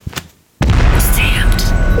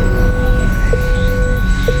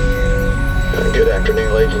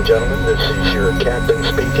afternoon, ladies and gentlemen. This is your captain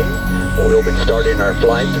speaking. We'll be starting our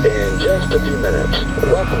flight in just a few minutes.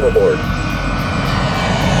 Welcome aboard.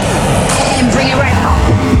 And bring it right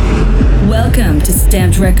home. Welcome to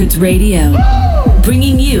Stamped Records Radio,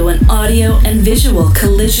 bringing you an audio and visual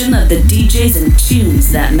collision of the DJs and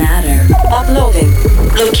tunes that matter. Uploading.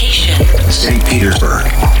 Location: St. Petersburg,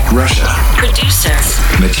 Russia. Producer: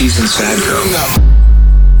 Matisse and Sadko.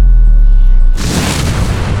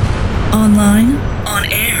 Online, on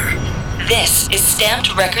air. This is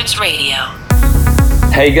Stamped Records Radio.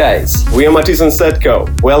 Hey guys, we are Matisse and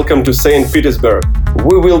Sadko. Welcome to St. Petersburg.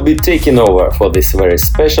 We will be taking over for this very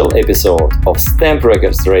special episode of Stamped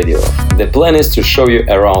Records Radio. The plan is to show you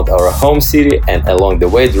around our home city and along the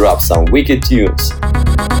way drop some wicked tunes.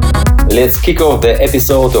 Let's kick off the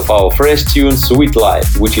episode of our fresh tune Sweet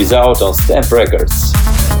Life, which is out on Stamped Records.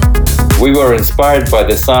 We were inspired by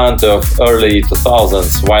the sound of early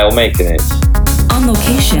 2000s while making it. On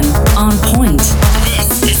location, on point.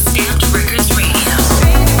 This is Stamped Records Radio.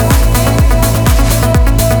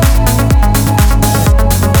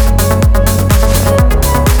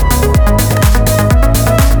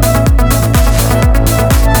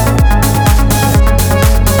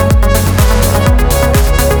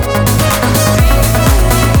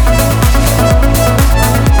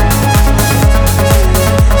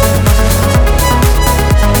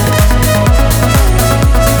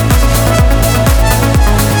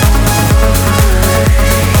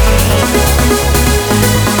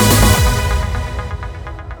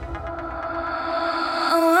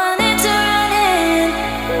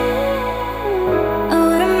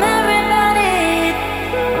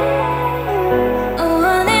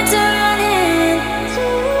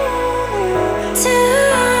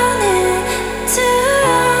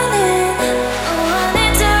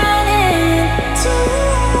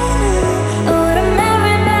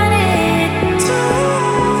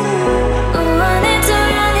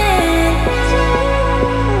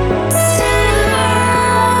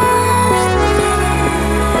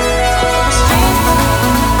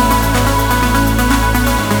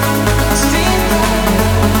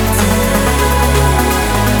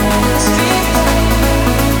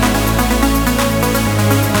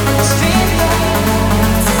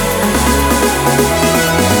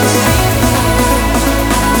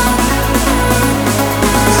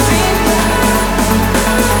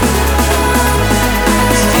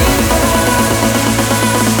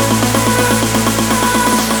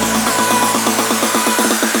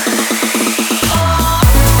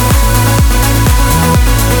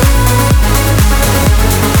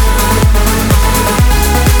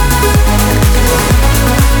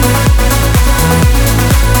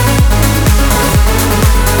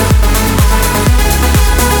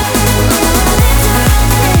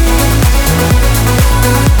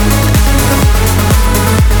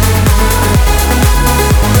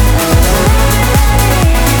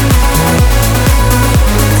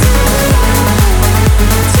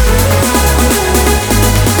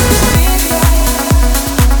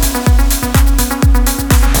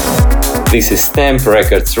 This is Stamped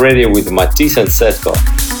Records Radio with Matisse and Sadko.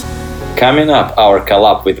 Coming up, our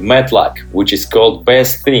collab with Matlock, which is called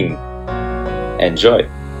Best Thing. Enjoy!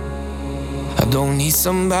 I don't need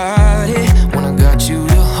somebody when I got you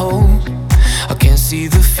to hold. I can't see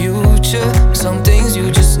the future, some things you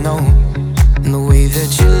just know. And the way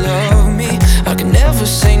that you love me, I can never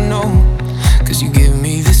say no. Cause you give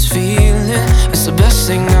me this feeling, it's the best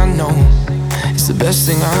thing I know. It's the best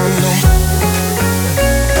thing I know.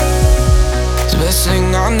 It's the best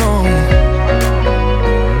thing I know.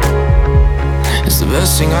 It's the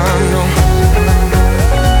best thing I know.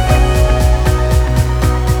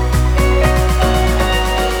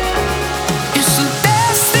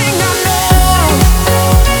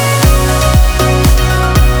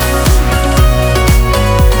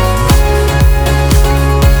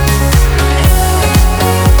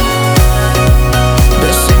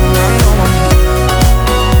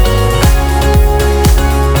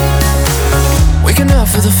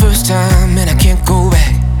 For the first time and I can't go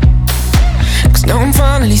back. Cause now I'm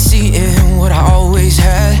finally seeing what I always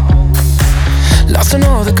had. Lost in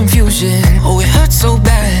all the confusion, oh it hurts so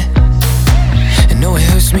bad. And no it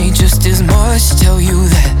hurts me just as much to tell you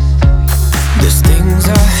that there's things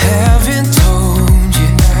I haven't told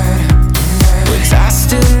you, but I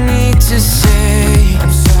still need to say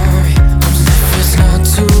I'm sorry. If it's not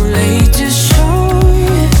too late to show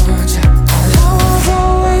you I've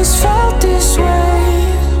always felt this way.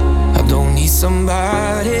 Don't need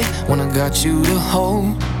somebody when I got you to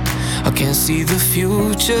hold. I can't see the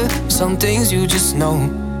future, some things you just know.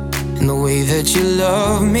 And the way that you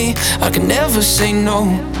love me, I can never say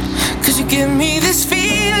no. 'cause you give me this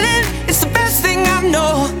feeling. It's the best thing I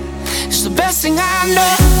know. It's the best thing I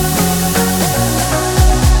know.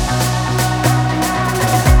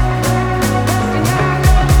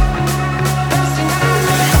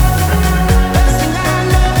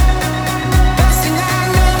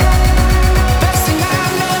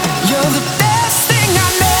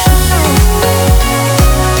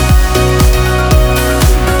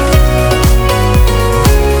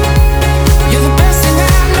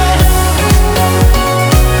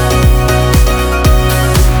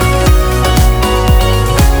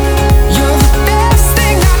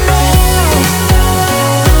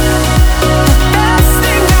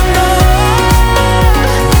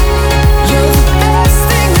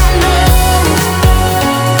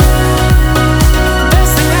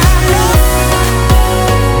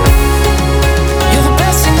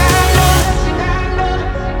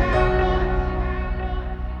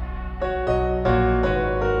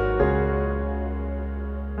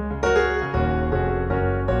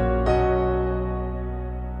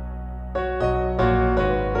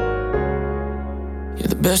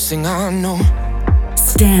 Best thing I know.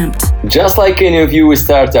 Stamped. Just like any of you, we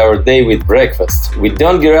start our day with breakfast. We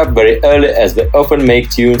don't get up very early as we often make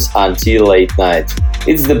tunes until late night.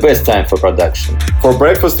 It's the best time for production. For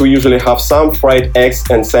breakfast we usually have some fried eggs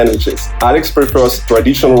and sandwiches. Alex prefers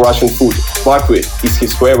traditional Russian food. Buckwheat is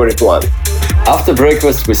his favorite one. After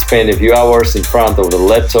breakfast we spend a few hours in front of the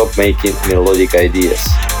laptop making melodic ideas.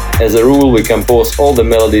 As a rule, we compose all the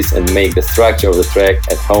melodies and make the structure of the track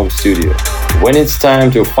at home studio. When it's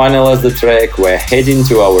time to finalize the track, we're heading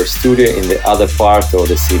to our studio in the other part of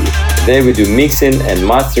the city. There we do mixing and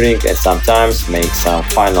mastering and sometimes make some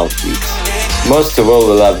final tweaks. Most of all,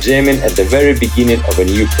 we love jamming at the very beginning of a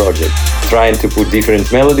new project, trying to put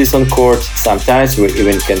different melodies on chords. Sometimes we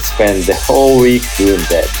even can spend the whole week doing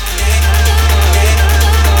that.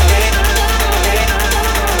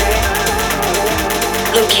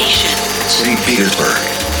 Location. St. Petersburg,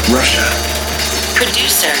 Russia.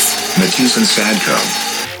 Producers. Matusin Sadko.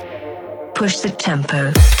 Push the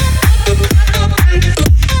tempo.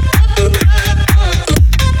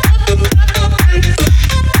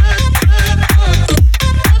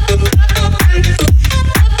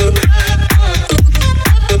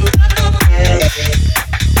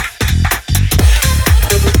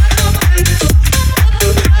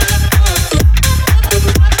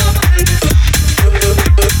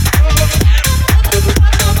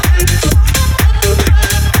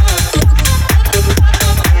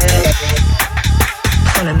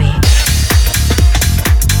 Follow me.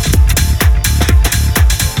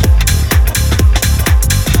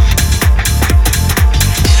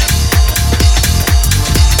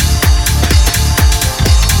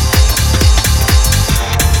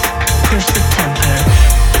 Push the tempo.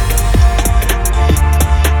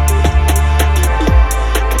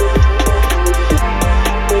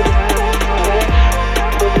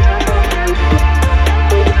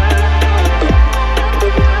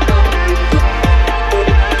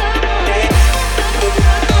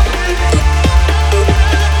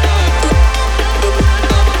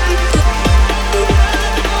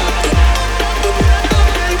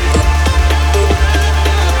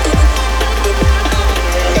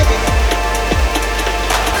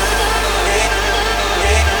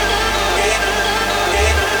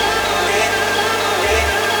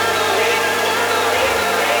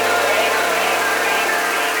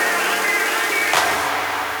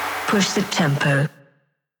 Push the tempo.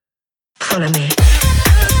 Follow me.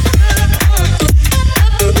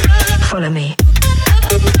 Follow me.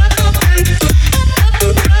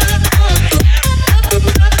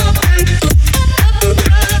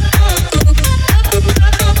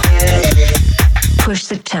 Push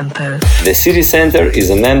the tempo. The city center is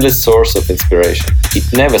an endless source of inspiration. It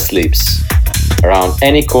never sleeps. Around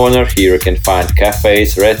any corner here you can find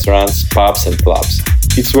cafes, restaurants, pubs and clubs.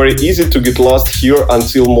 It's very easy to get lost here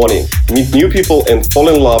until morning, meet new people and fall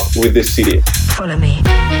in love with the city. Follow me.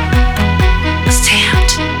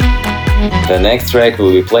 Stamped. The next track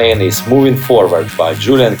we'll be playing is Moving Forward by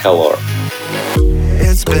Julian Calor.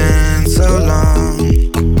 It's been so long,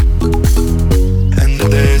 and the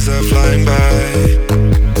days are flying by.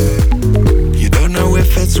 You don't know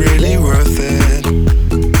if it's really worth it.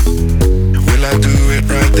 Will I do it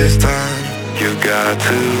right this time? You got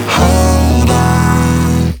to hold on.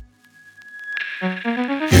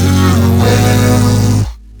 You will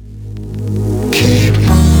keep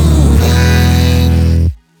moving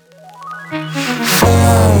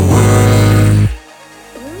forward.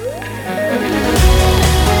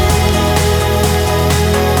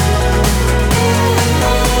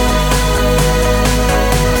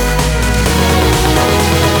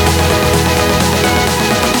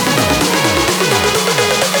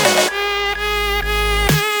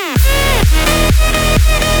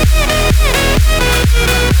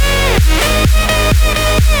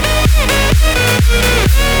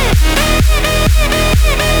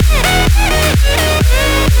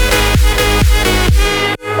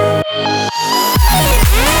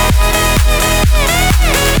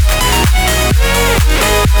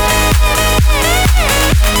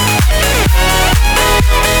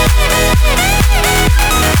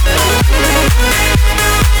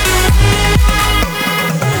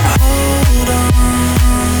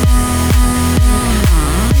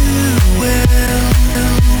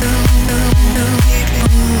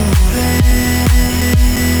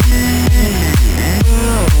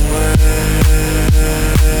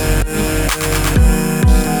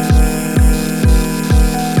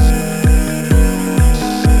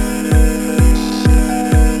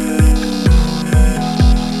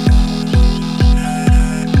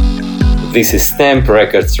 This is Stamp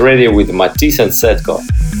Records Radio with Matisse and Setko.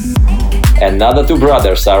 Another two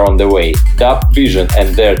brothers are on the way, Dub Vision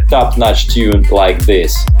and their top-notch tune Like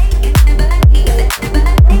This.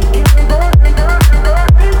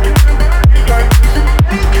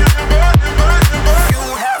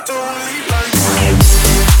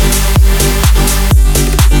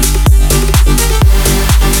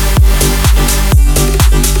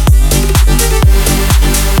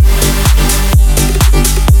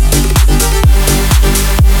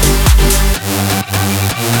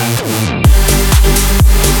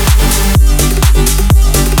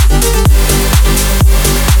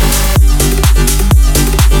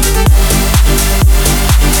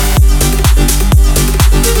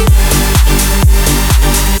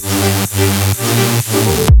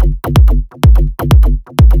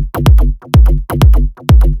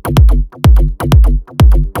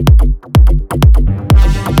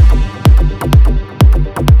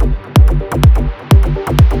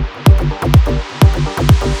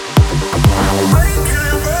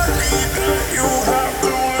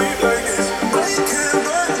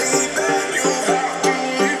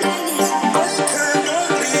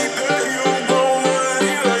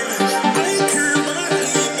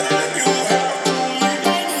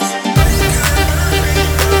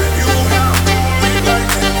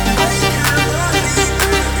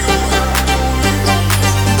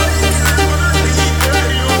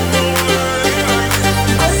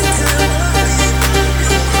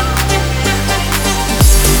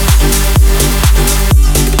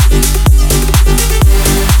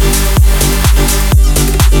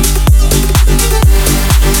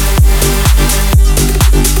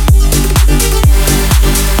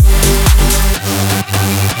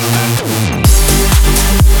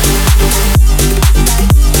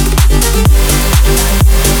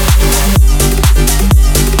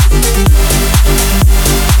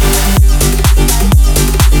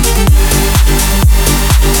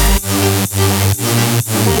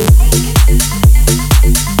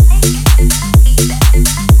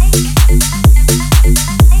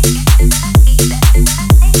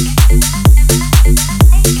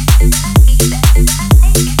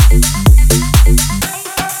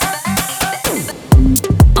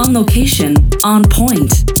 On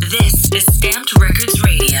point. This is Stamped Records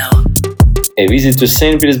Radio. A visit to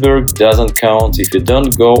St. Petersburg doesn't count if you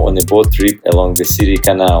don't go on a boat trip along the city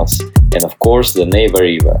canals and of course the Neva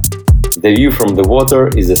River. The view from the water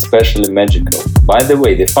is especially magical. By the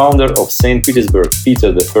way, the founder of St. Petersburg, Peter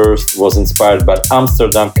I, was inspired by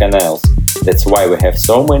Amsterdam canals. That's why we have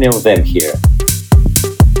so many of them here.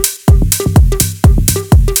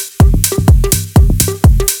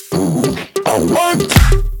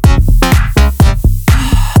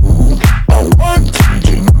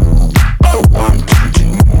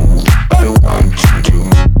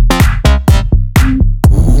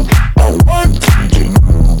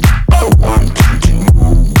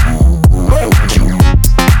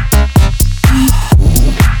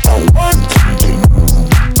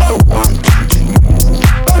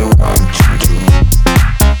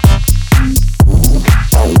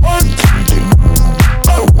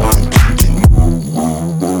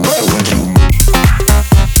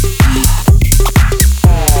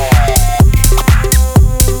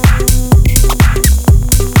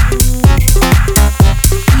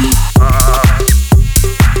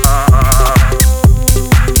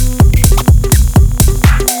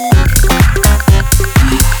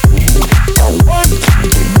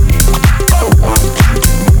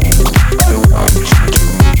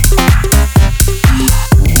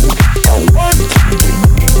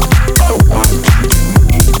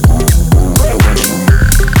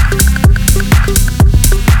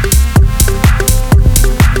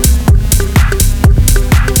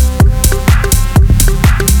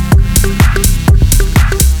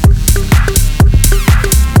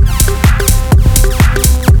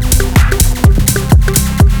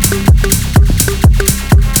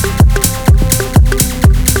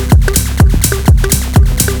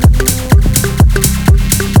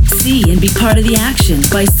 Part of the action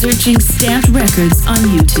by searching Stamped Records on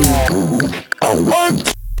YouTube.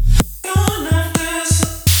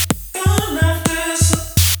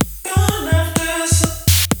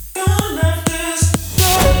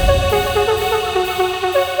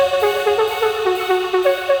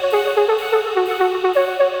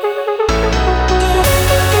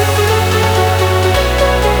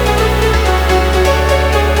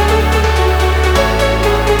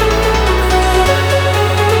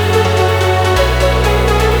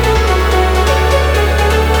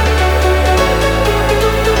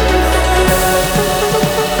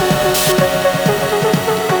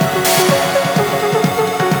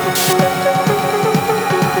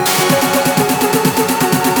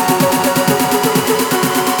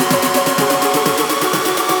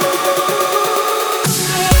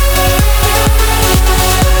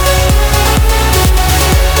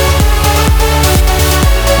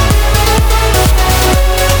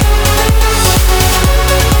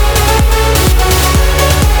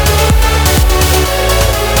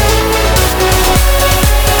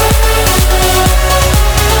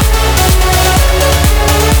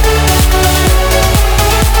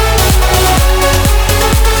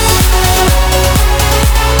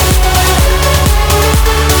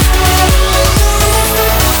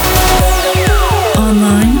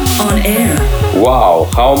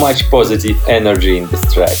 how much positive energy in this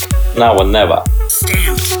track. Now or never.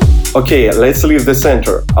 Okay, let's leave the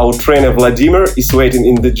center. Our trainer Vladimir is waiting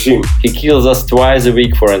in the gym. He kills us twice a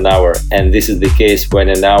week for an hour, and this is the case when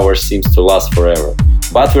an hour seems to last forever.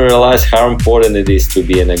 But we realize how important it is to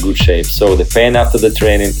be in a good shape, so the pain after the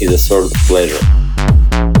training is a sort of pleasure.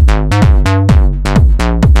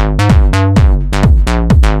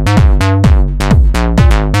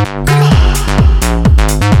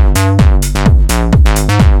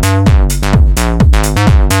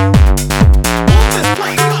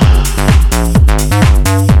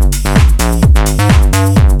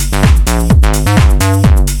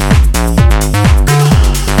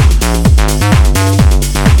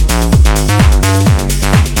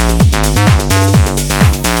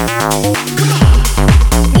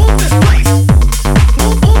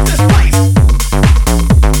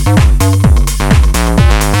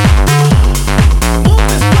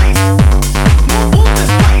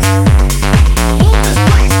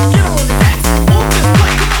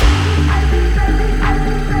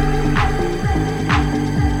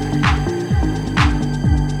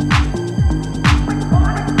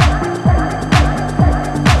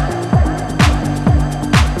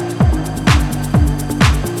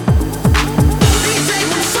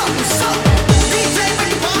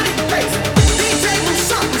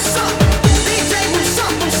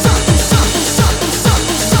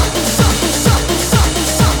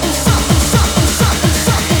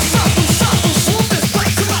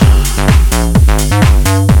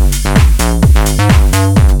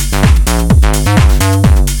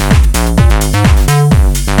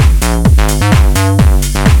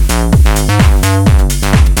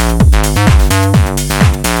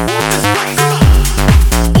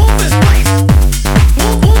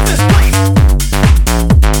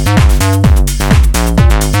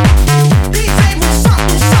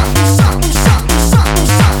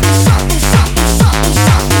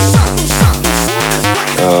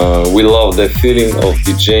 We love the feeling of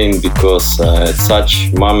DJing because at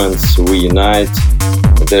such moments we unite.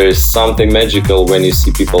 There is something magical when you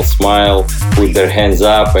see people smile, put their hands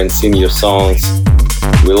up and sing your songs.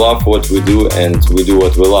 We love what we do and we do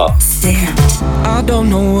what we love. I don't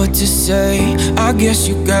know what to say, I guess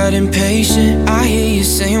you got impatient. I hear you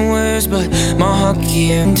saying words but my heart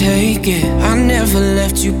can't take it. I never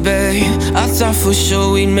left you, babe, I thought for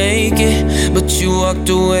sure we'd make it, but you walked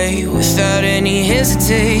away without any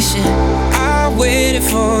hesitation. I waited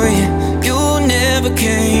for you, you never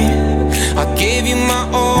came. I gave you my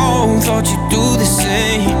all, thought you'd do the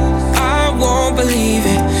same. I won't believe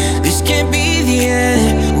it, this can't be the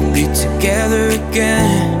end. We'll be together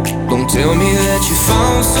again. Don't tell me that you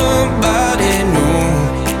found somebody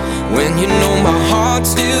new when you know my heart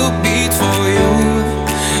still beats for you.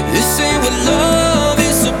 This ain't what love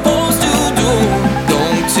is supposed to do.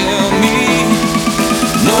 Don't tell me,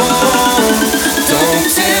 no, don't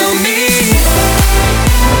tell me.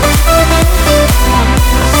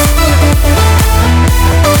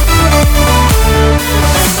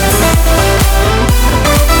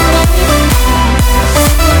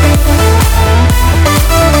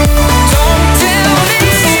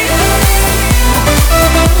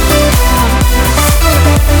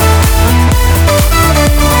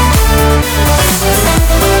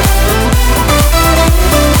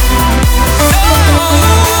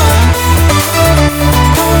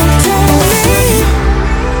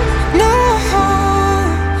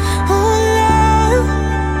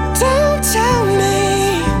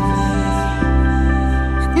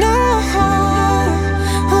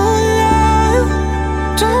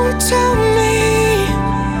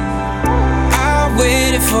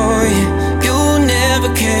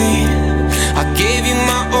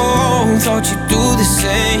 Thought you'd do the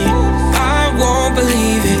same. I won't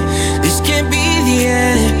believe it, this can't be the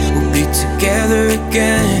end. We'll be together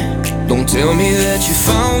again. Don't tell me that you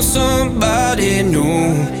found somebody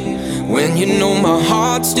new when you know my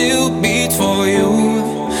heart still beats for you.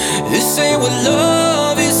 This ain't what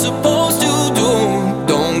love is supposed to do.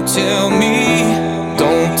 Don't tell me,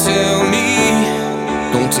 don't tell me,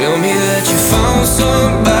 don't tell me that you found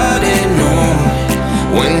somebody new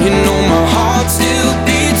when you know my heart still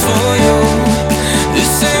beats for you.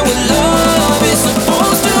 This ain't what love is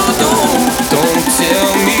supposed to do. Don't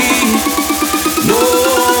tell me, no,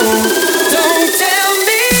 don't tell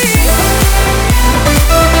me.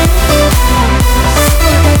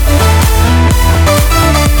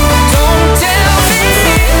 Don't tell me.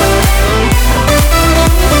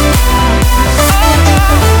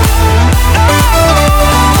 Oh, oh,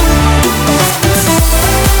 oh.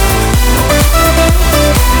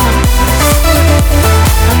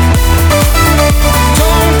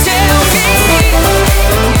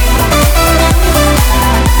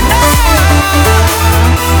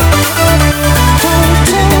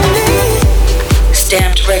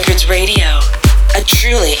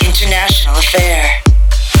 international affair.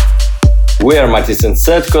 We are Matisse and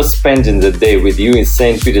Setko, spending the day with you in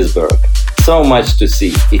St. Petersburg. So much to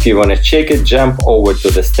see. If you wanna check it, jump over to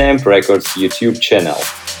the Stamp Records YouTube channel.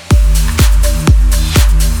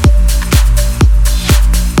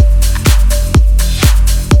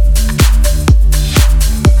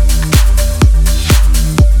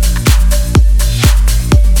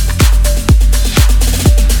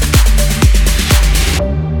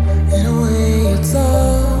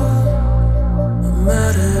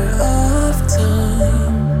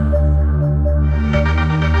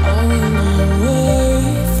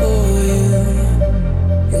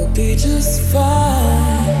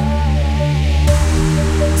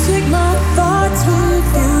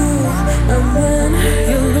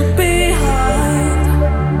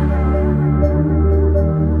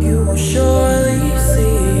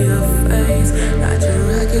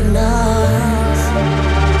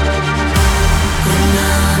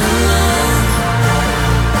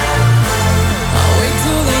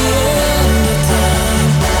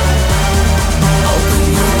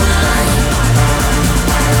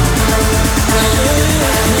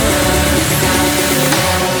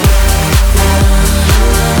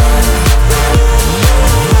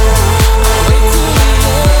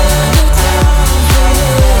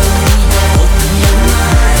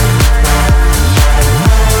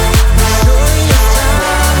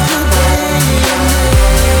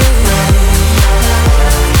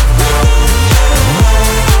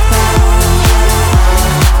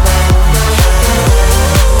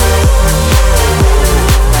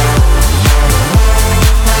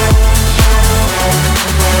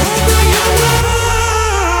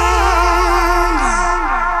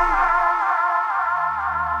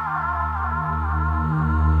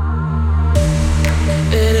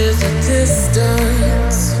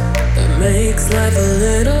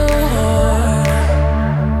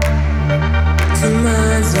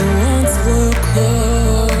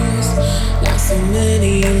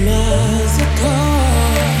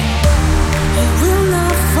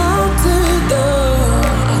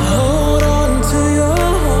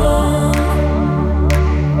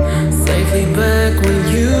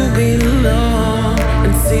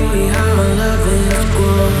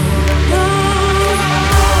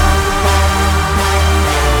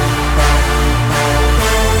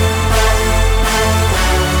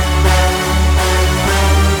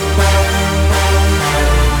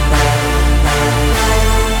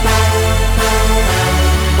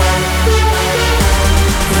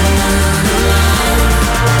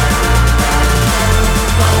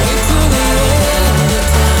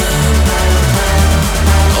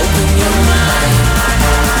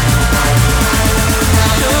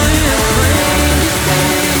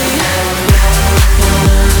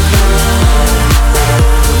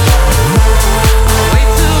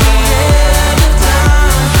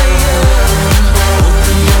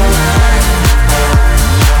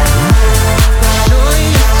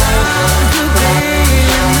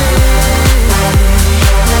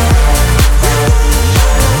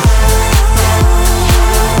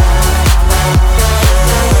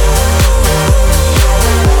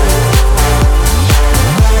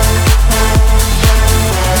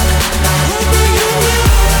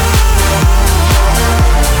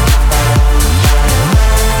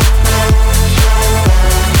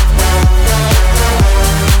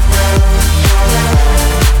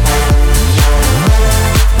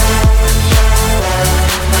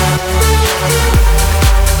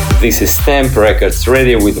 This is Stamp Records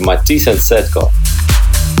Radio with Matisse and Setko.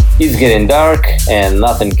 It's getting dark and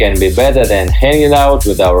nothing can be better than hanging out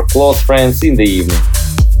with our close friends in the evening.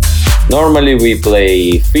 Normally we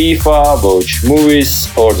play FIFA, watch movies,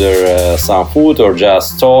 order some food or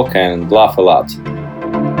just talk and laugh a lot.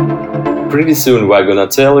 Pretty soon we're gonna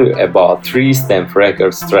tell you about 3 Stamp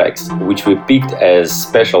Records tracks, which we picked as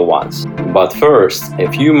special ones. But first, a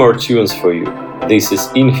few more tunes for you. This is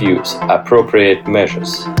Infuse, Appropriate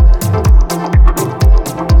Measures.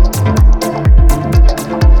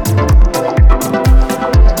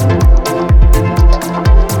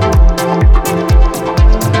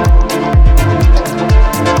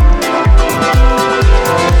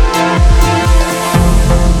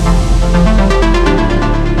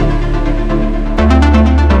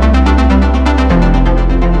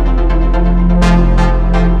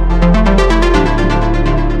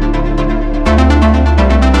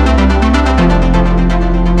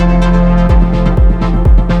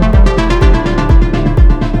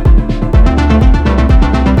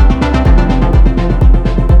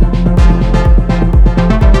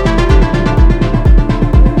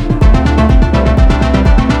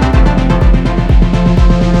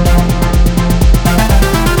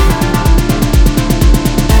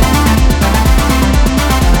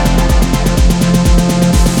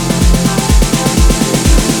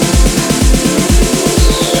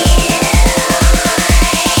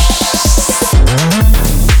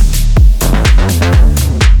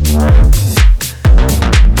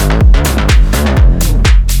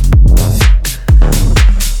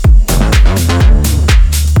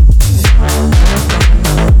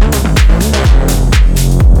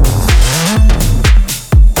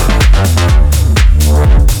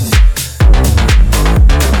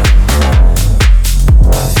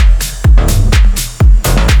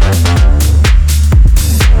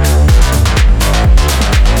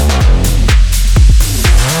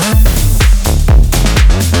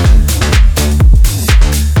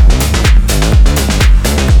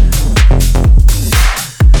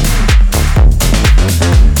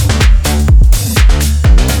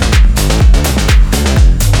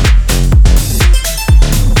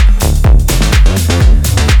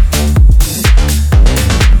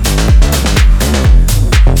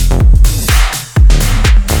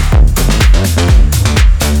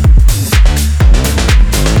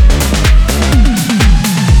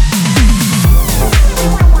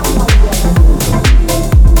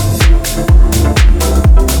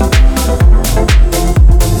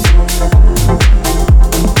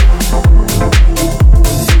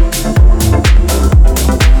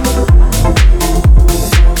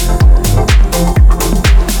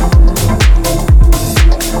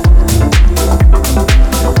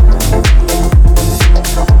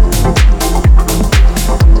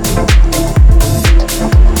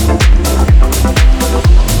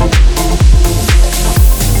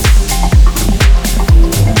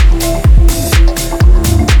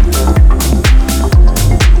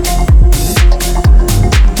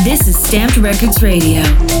 Records Radio.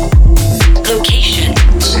 Location: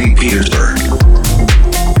 St. Petersburg.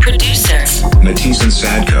 Producer: Matisse and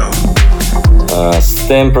Sadko.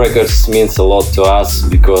 Stamp Records means a lot to us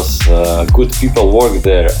because good people work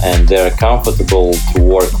there and they're comfortable to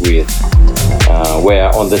work with. We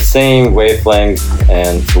are on the same wavelength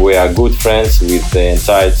and we are good friends with the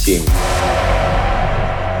entire team.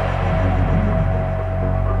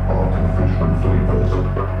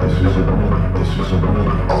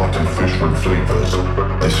 Artificial flavors.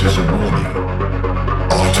 This is a warning.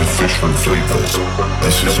 Artificial flavors.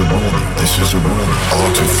 This is a warning. This is a warning.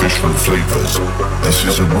 Artificial flavors. This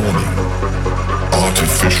is a warning.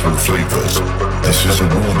 Artificial flavors. This is a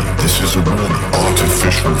warning. This is a warning.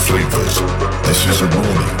 Artificial flavors. This is a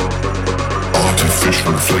warning.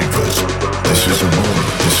 Artificial flavors. This is a warning.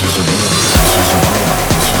 This is a warning.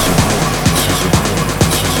 This is a warning. This is a warning.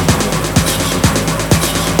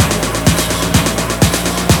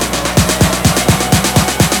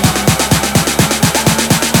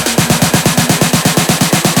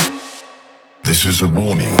 This is a warning. This is a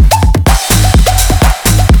warning.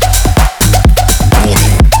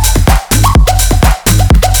 Warning.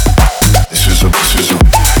 This is a warning.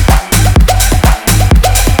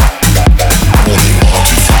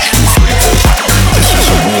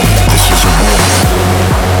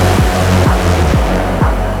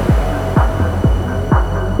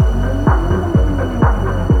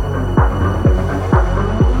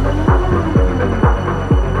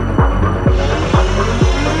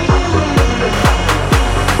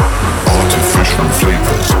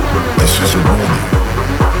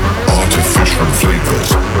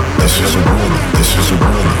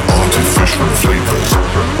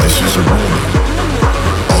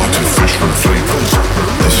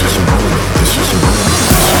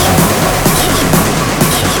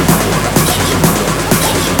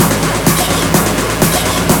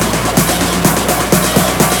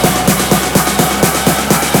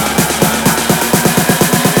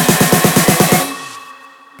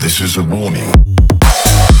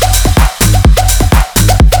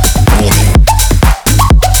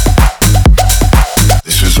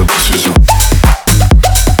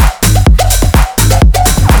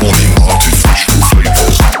 Artificial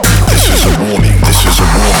flavors. This is a warning. This is a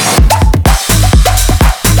warning.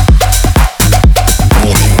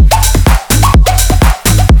 This is a warning.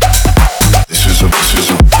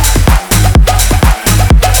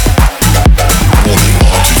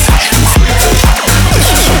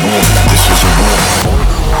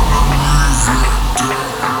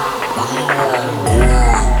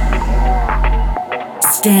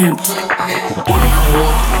 Stamped.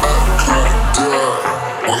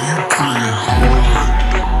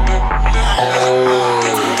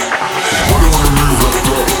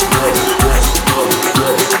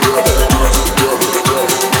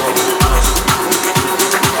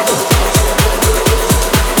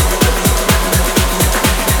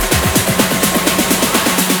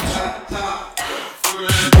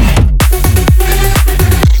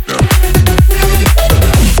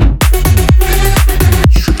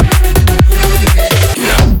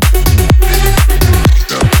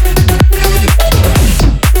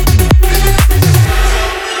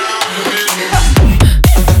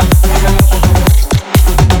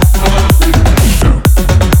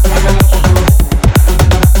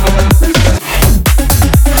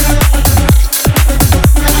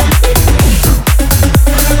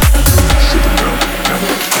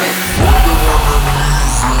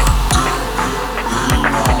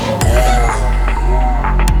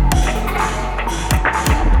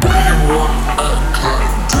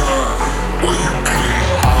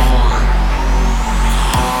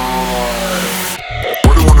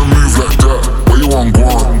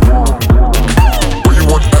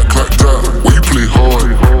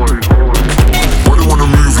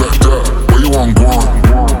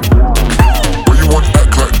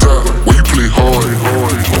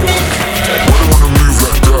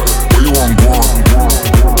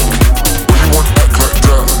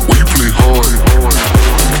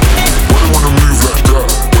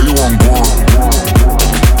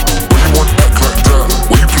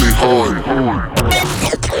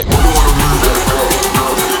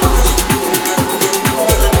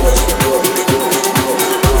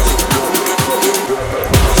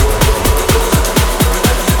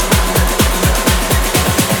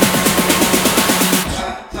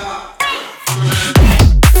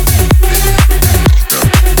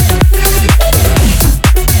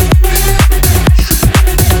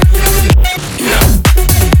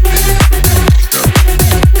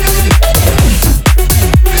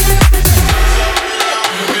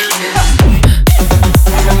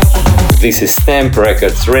 This is Stamp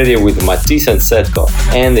Records Radio with Matisse and Setko,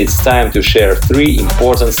 and it's time to share 3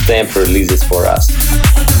 important Stamp releases for us.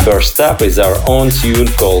 First up is our own tune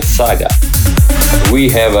called Saga. We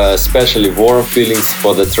have especially warm feelings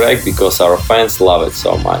for the track because our fans love it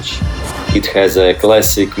so much. It has a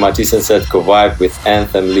classic Matisse and Setko vibe with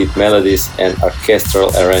anthem lead melodies and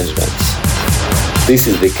orchestral arrangements. This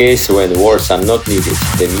is the case when words are not needed,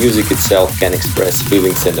 the music itself can express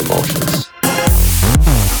feelings and emotions.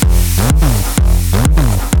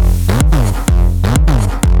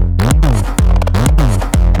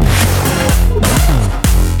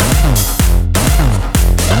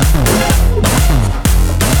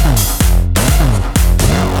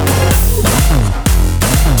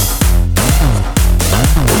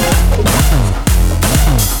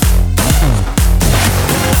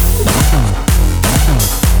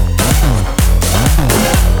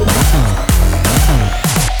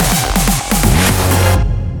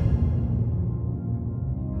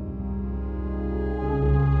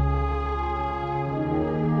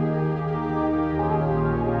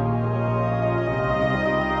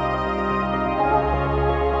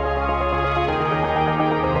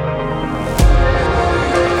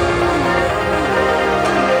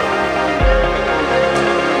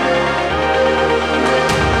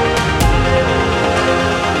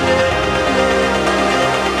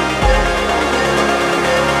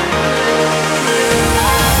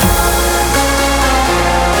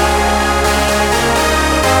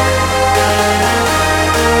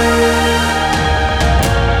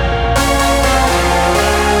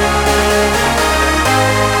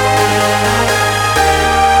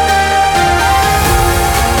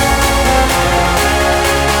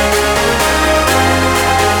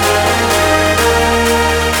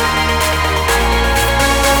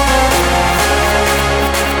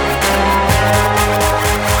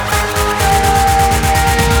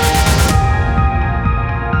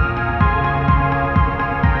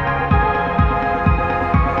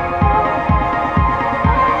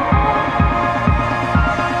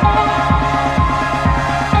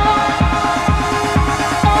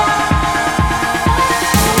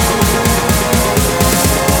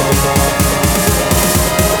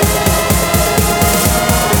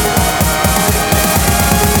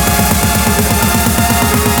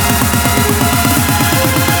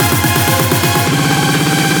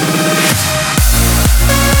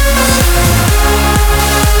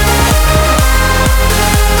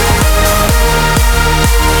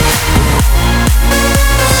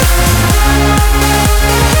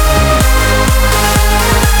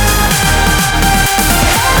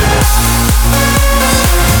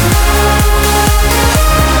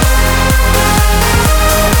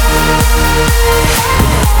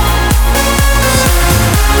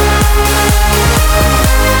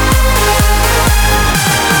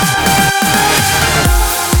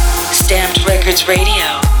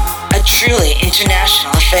 Radio, a truly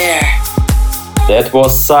international affair. That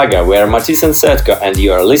was Saga, we are Matisse and Setko, and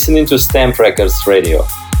you are listening to Stamp Records Radio.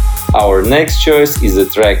 Our next choice is a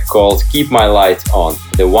track called Keep My Light On,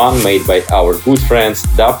 the one made by our good friends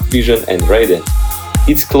Dub Vision and Raiden.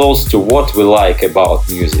 It's close to what we like about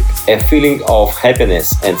music, a feeling of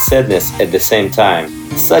happiness and sadness at the same time.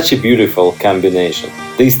 Such a beautiful combination.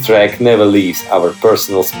 This track never leaves our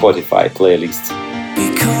personal Spotify playlist.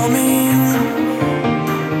 Becoming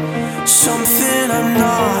something I'm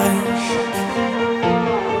not.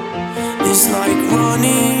 It's like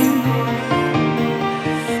running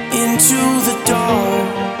into the dark.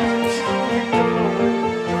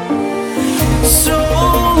 So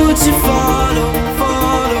to follow.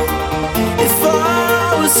 If I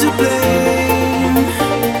was to blame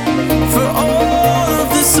for all of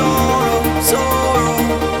the sorrow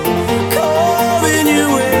coming your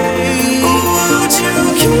way, would you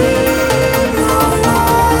care?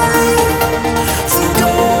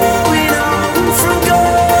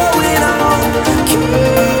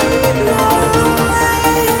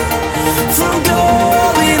 From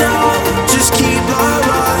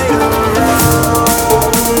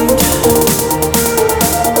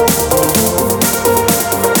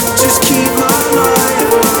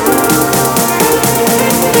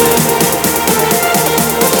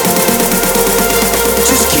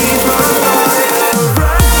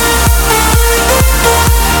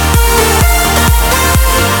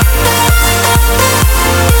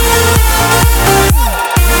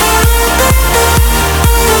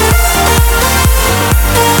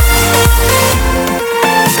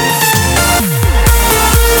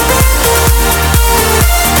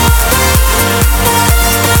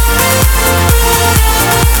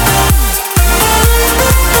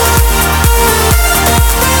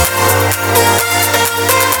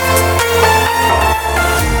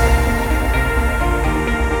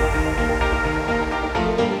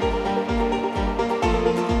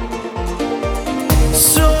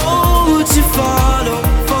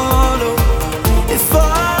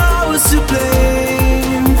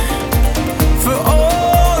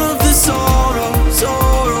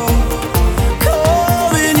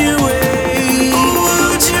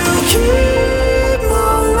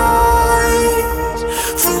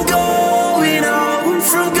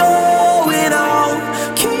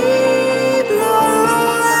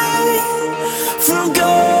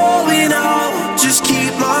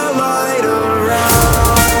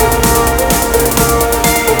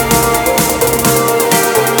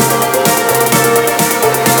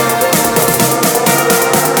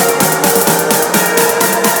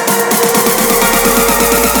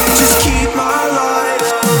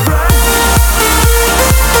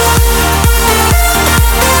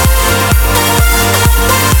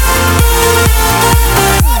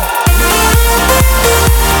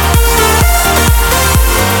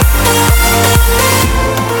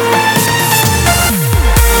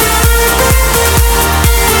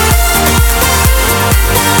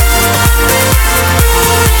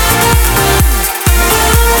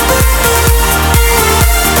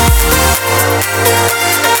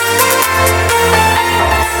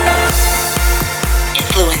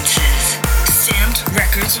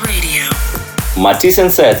Matisse and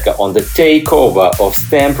Setka on the takeover of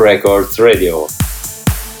Stamp Records Radio.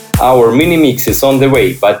 Our mini mix is on the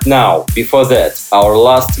way, but now, before that, our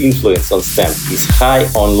last influence on Stamp is High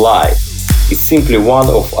on Life. It's simply one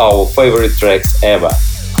of our favorite tracks ever.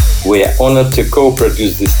 We are honored to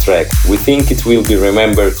co-produce this track. We think it will be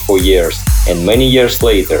remembered for years, and many years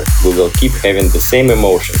later, we will keep having the same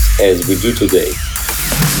emotions as we do today.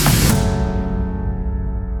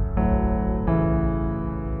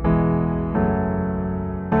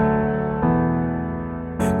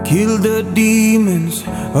 Kill the demons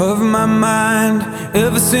of my mind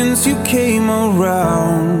ever since you came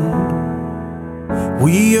around.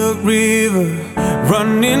 We a river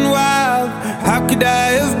running wild. How could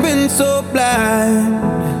I have been so blind?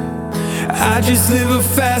 I just live a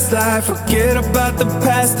fast life, forget about the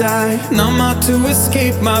past. I numb out to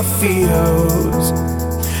escape my fears.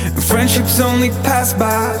 Friendships only pass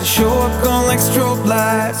by, show up gone like strobe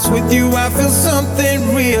lights. With you I feel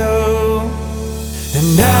something real.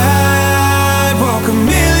 And I'd walk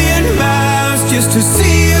 1,000,000 miles just to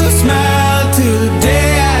see you smile till the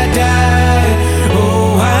day I die.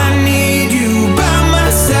 Oh, I need you by my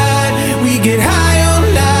side. We get high on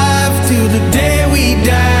life till the day we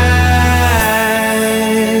die.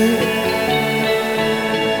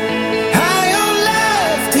 High on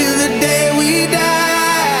life till the day we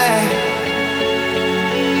die.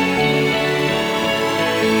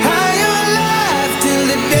 High on life till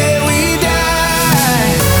the day we die.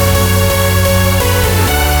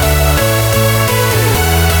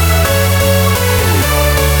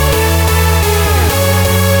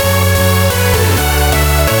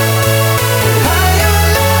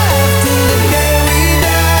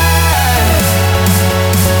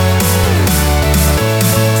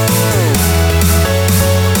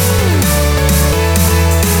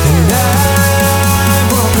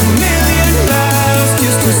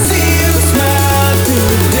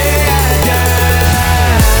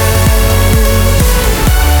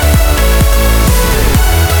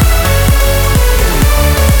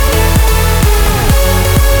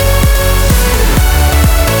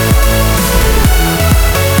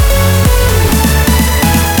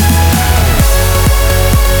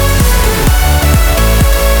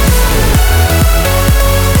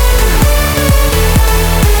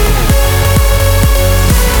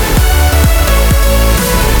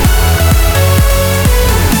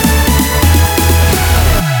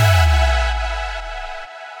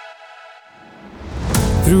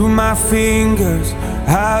 Through my fingers,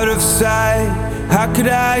 out of sight. How could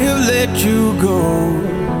I have let you go?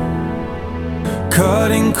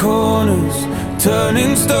 Cutting corners,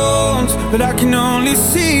 turning stones, but I can only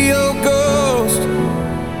see your ghost.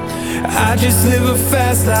 I just live a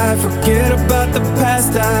fast life, forget about the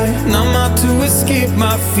past. I numb out to escape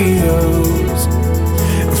my fears.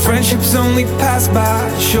 Friendships only pass by,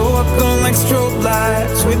 show up gone like strobe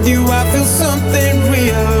lights. With you I feel something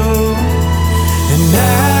real. And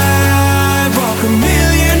I'd walk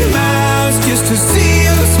 1,000,000 miles just to see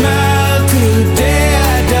you smile till the day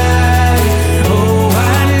I die. Oh,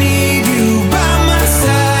 I need you by my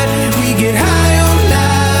side. We get high on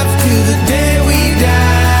life till the day we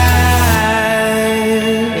die.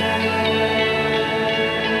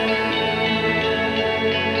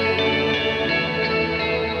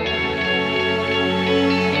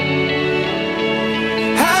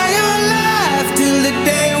 High on life till the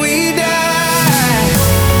day we die.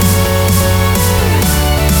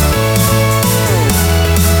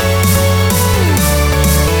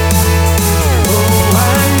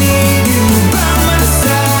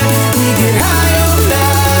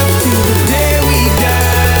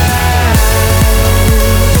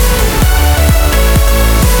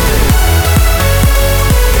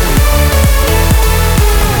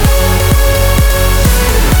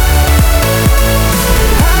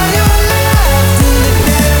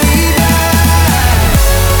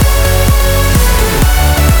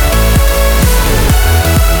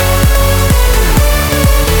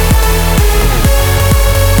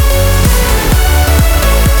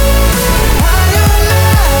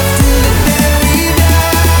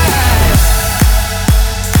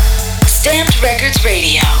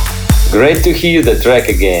 Radio. Great to hear the track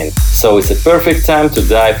again, so it's a perfect time to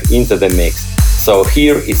dive into the mix. So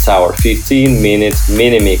here is our 15-minute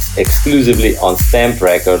mini-mix exclusively on Stamp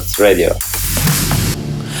Records Radio.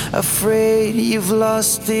 Afraid you've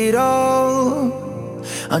lost it all,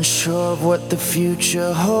 unsure of what the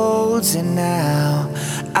future holds, and now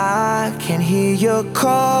I can hear your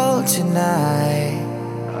call tonight.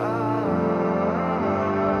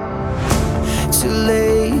 Too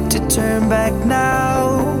late to turn back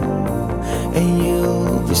now, and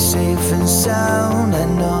you'll be safe and sound. I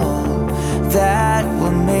know that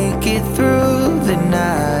we'll make it through the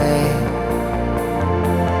night.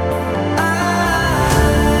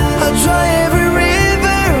 I'll try every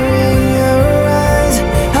river in your eyes.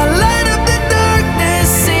 I'll light up the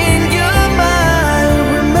darkness in your mind.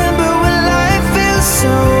 Remember when life feels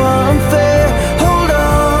so unfair. Hold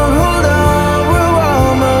on, we're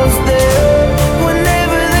almost there.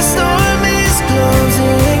 Whenever the storm is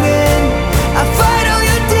closing in, I fight all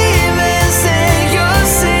your demons and your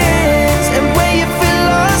sins. And when you feel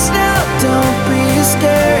lost now, don't be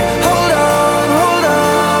scared. Hold on,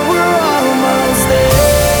 we're almost there.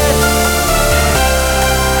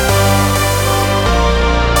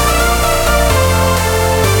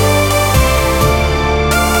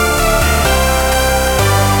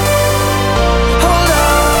 Hold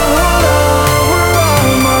on, we're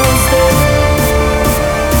almost there.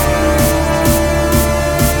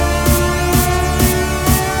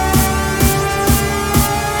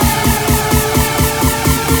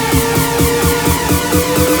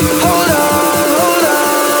 Hold on,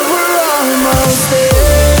 we're almost there.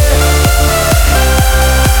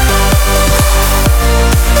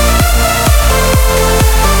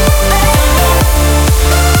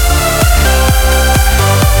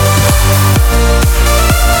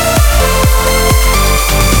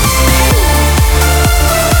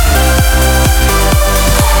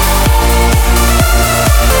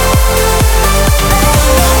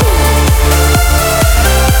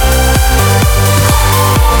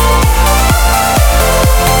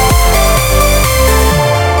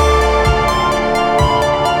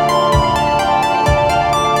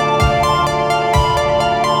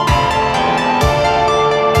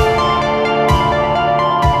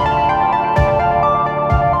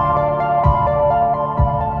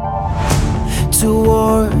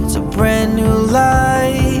 Towards a brand new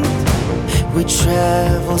light, we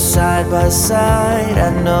travel side by side. I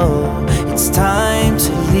know it's time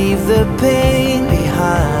to leave the pain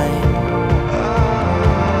behind.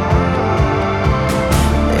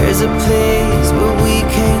 There's a place where we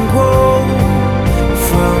can grow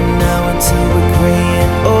from now until we're gray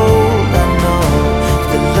and old. I know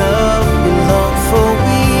the love we long for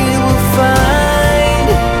we will find.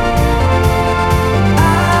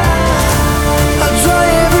 I'll try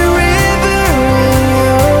every river in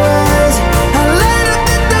your eyes. I'll light up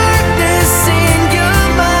the darkness in your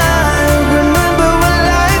mind. Remember when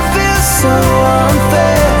life feels so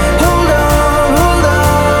unfair. Hold on,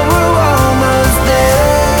 we're almost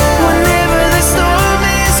there. Whenever the storm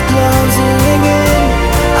is closing in,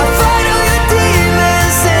 I fight all your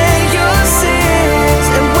demons and your sins.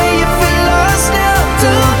 And when you feel lost now,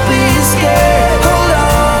 don't be scared. Hold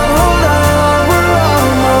on, we're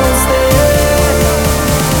almost there.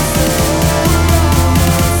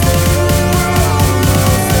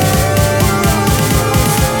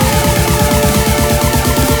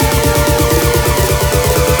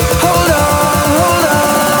 Hold on,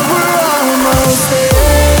 we're almost there.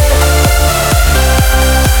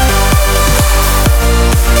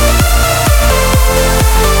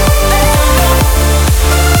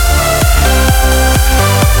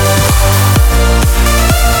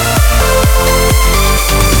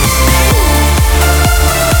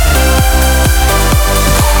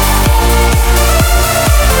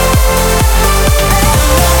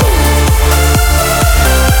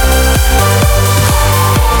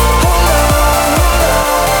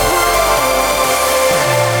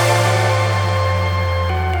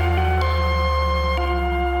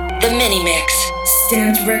 The Mini Mix.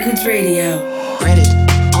 Stamped Records Radio. Bread it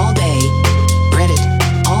all day. Bread it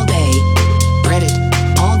all day. Bread it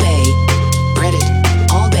all day. Bread it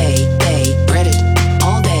all day. Bread it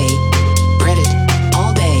all day. Bread it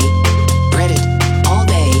all day. Bread it all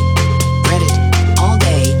day. Bread it all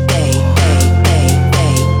day.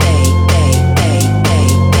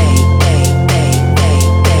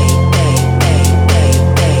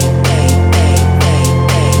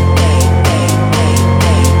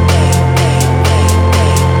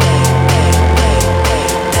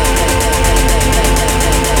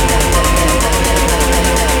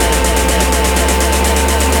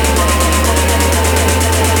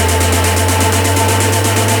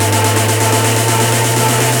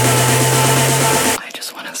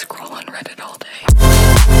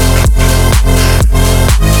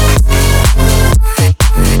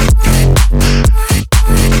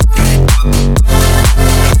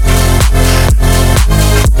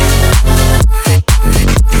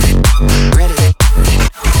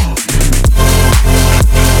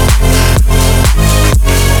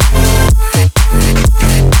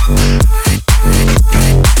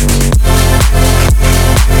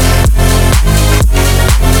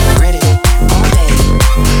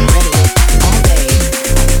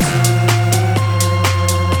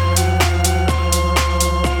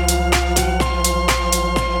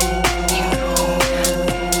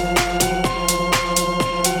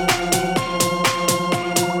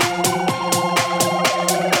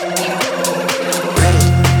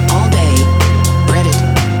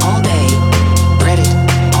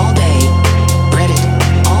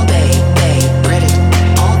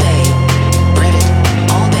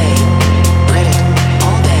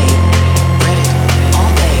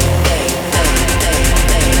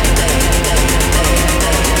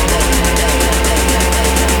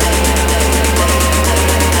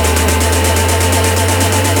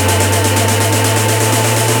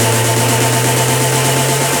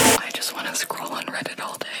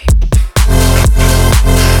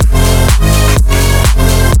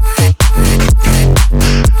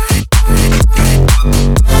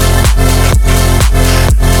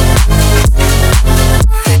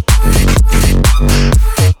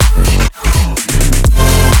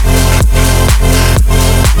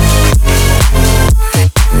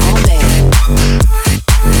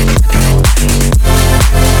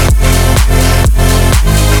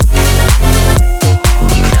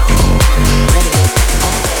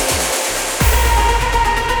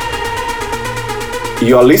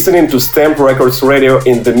 You are listening to Stamp Records Radio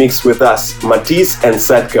in the mix with us, Matisse and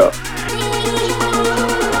Setko.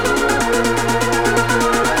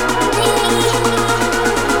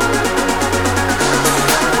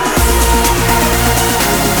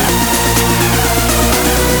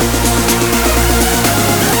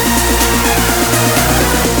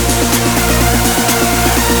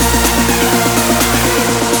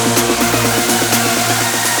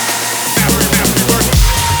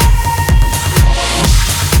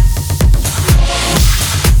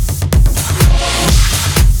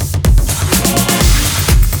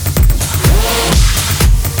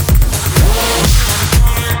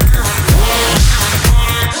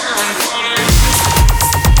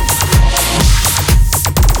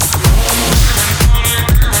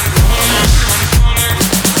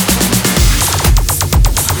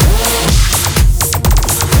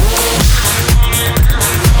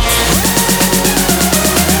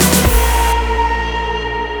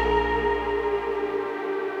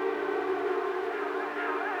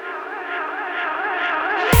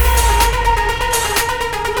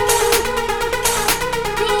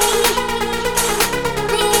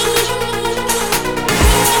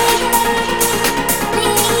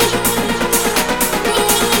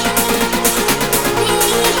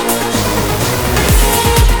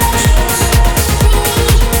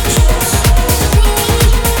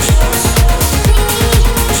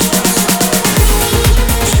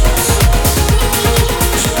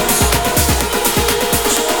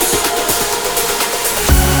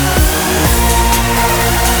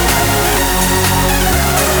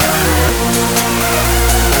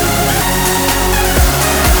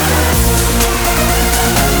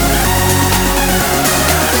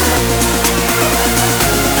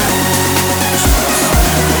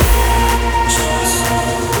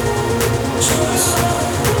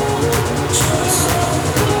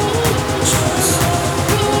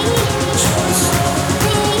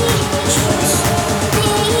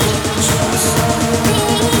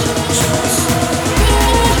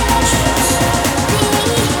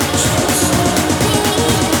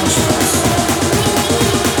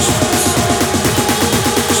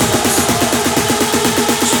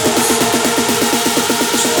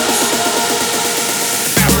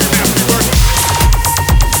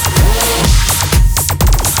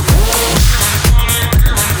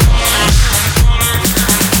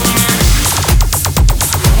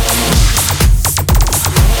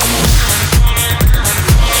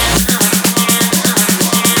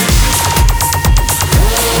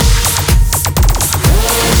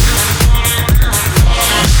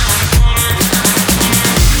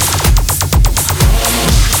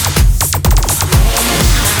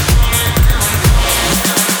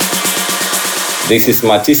 This is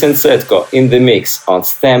Matisse and Setko in the mix on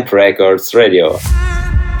Stamp Records Radio.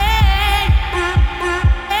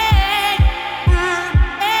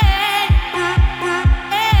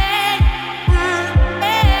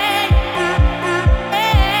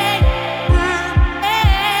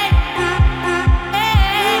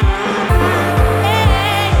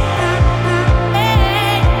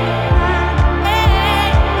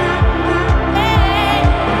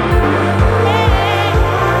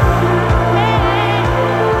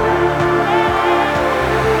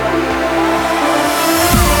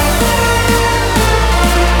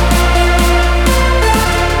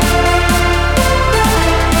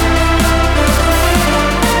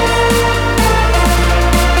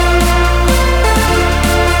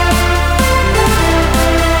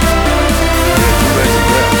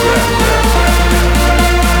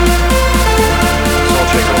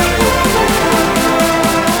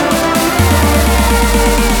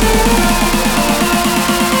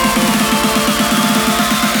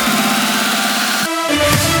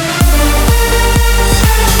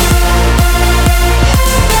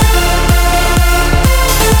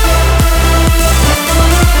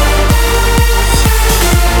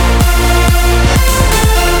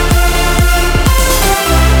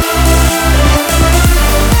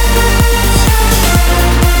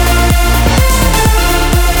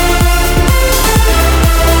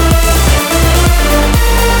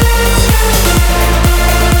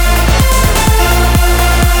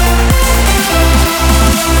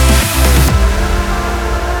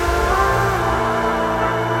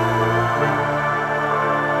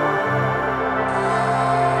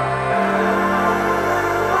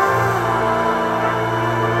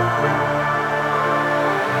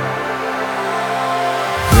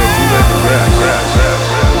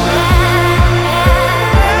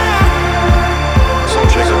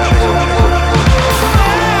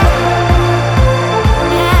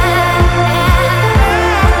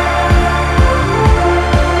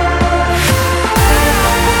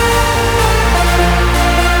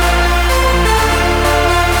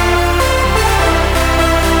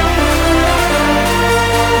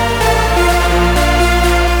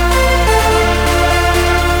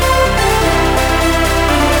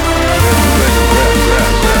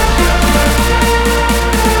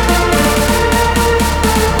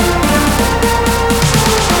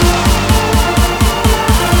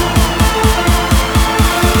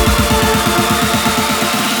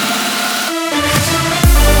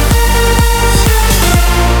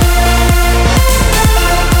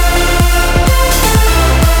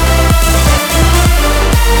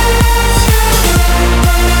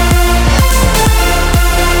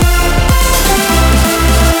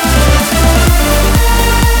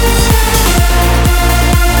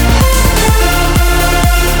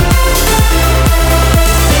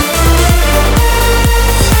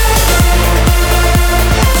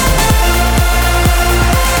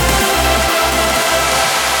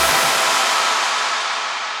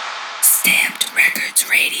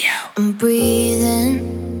 Radio. I'm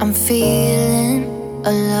breathing, I'm feeling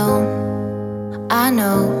alone. I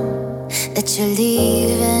know that you're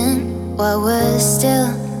leaving while we're still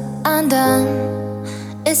undone.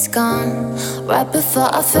 It's gone right before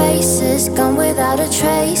our faces, gone without a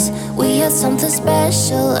trace. We had something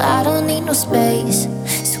special, I don't need no space.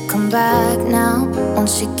 So come back now,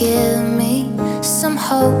 won't you give me some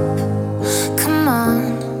hope? Come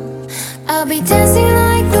on, I'll be dancing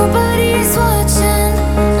like nobody's watching,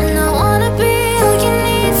 and I wanna be all you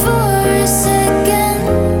need for a second.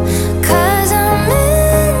 'Cause I'm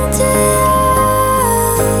into you.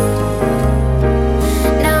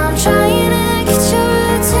 Now I'm trying to get your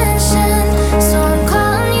attention, so I'm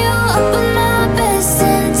calling you up with my best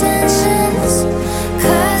intentions.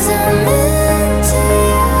 'Cause I'm into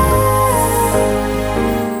you.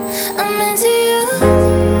 I'm into you.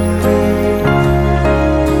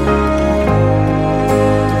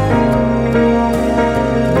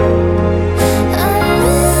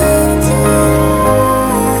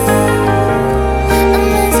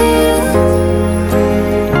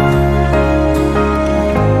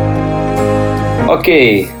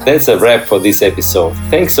 Okay, that's a wrap for this episode.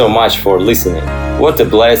 Thanks so much for listening. What a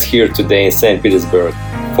blast here today in St. Petersburg.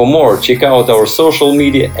 For more, check out our social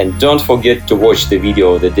media and don't forget to watch the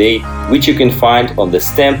video of the day, which you can find on the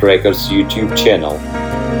Stamp Records YouTube channel.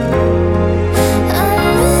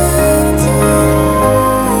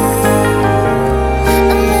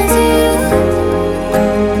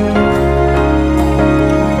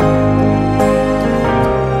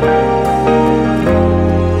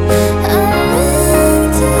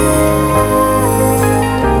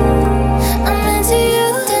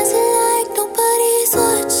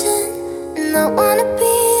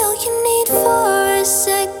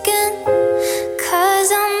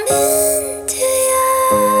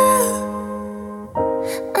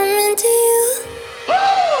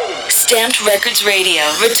 Stamped Records Radio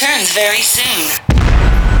returns very soon.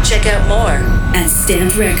 Check out more at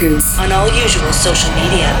Stamped Records on all usual social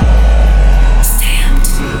media. Stamped.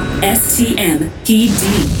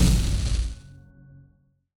 STMPD.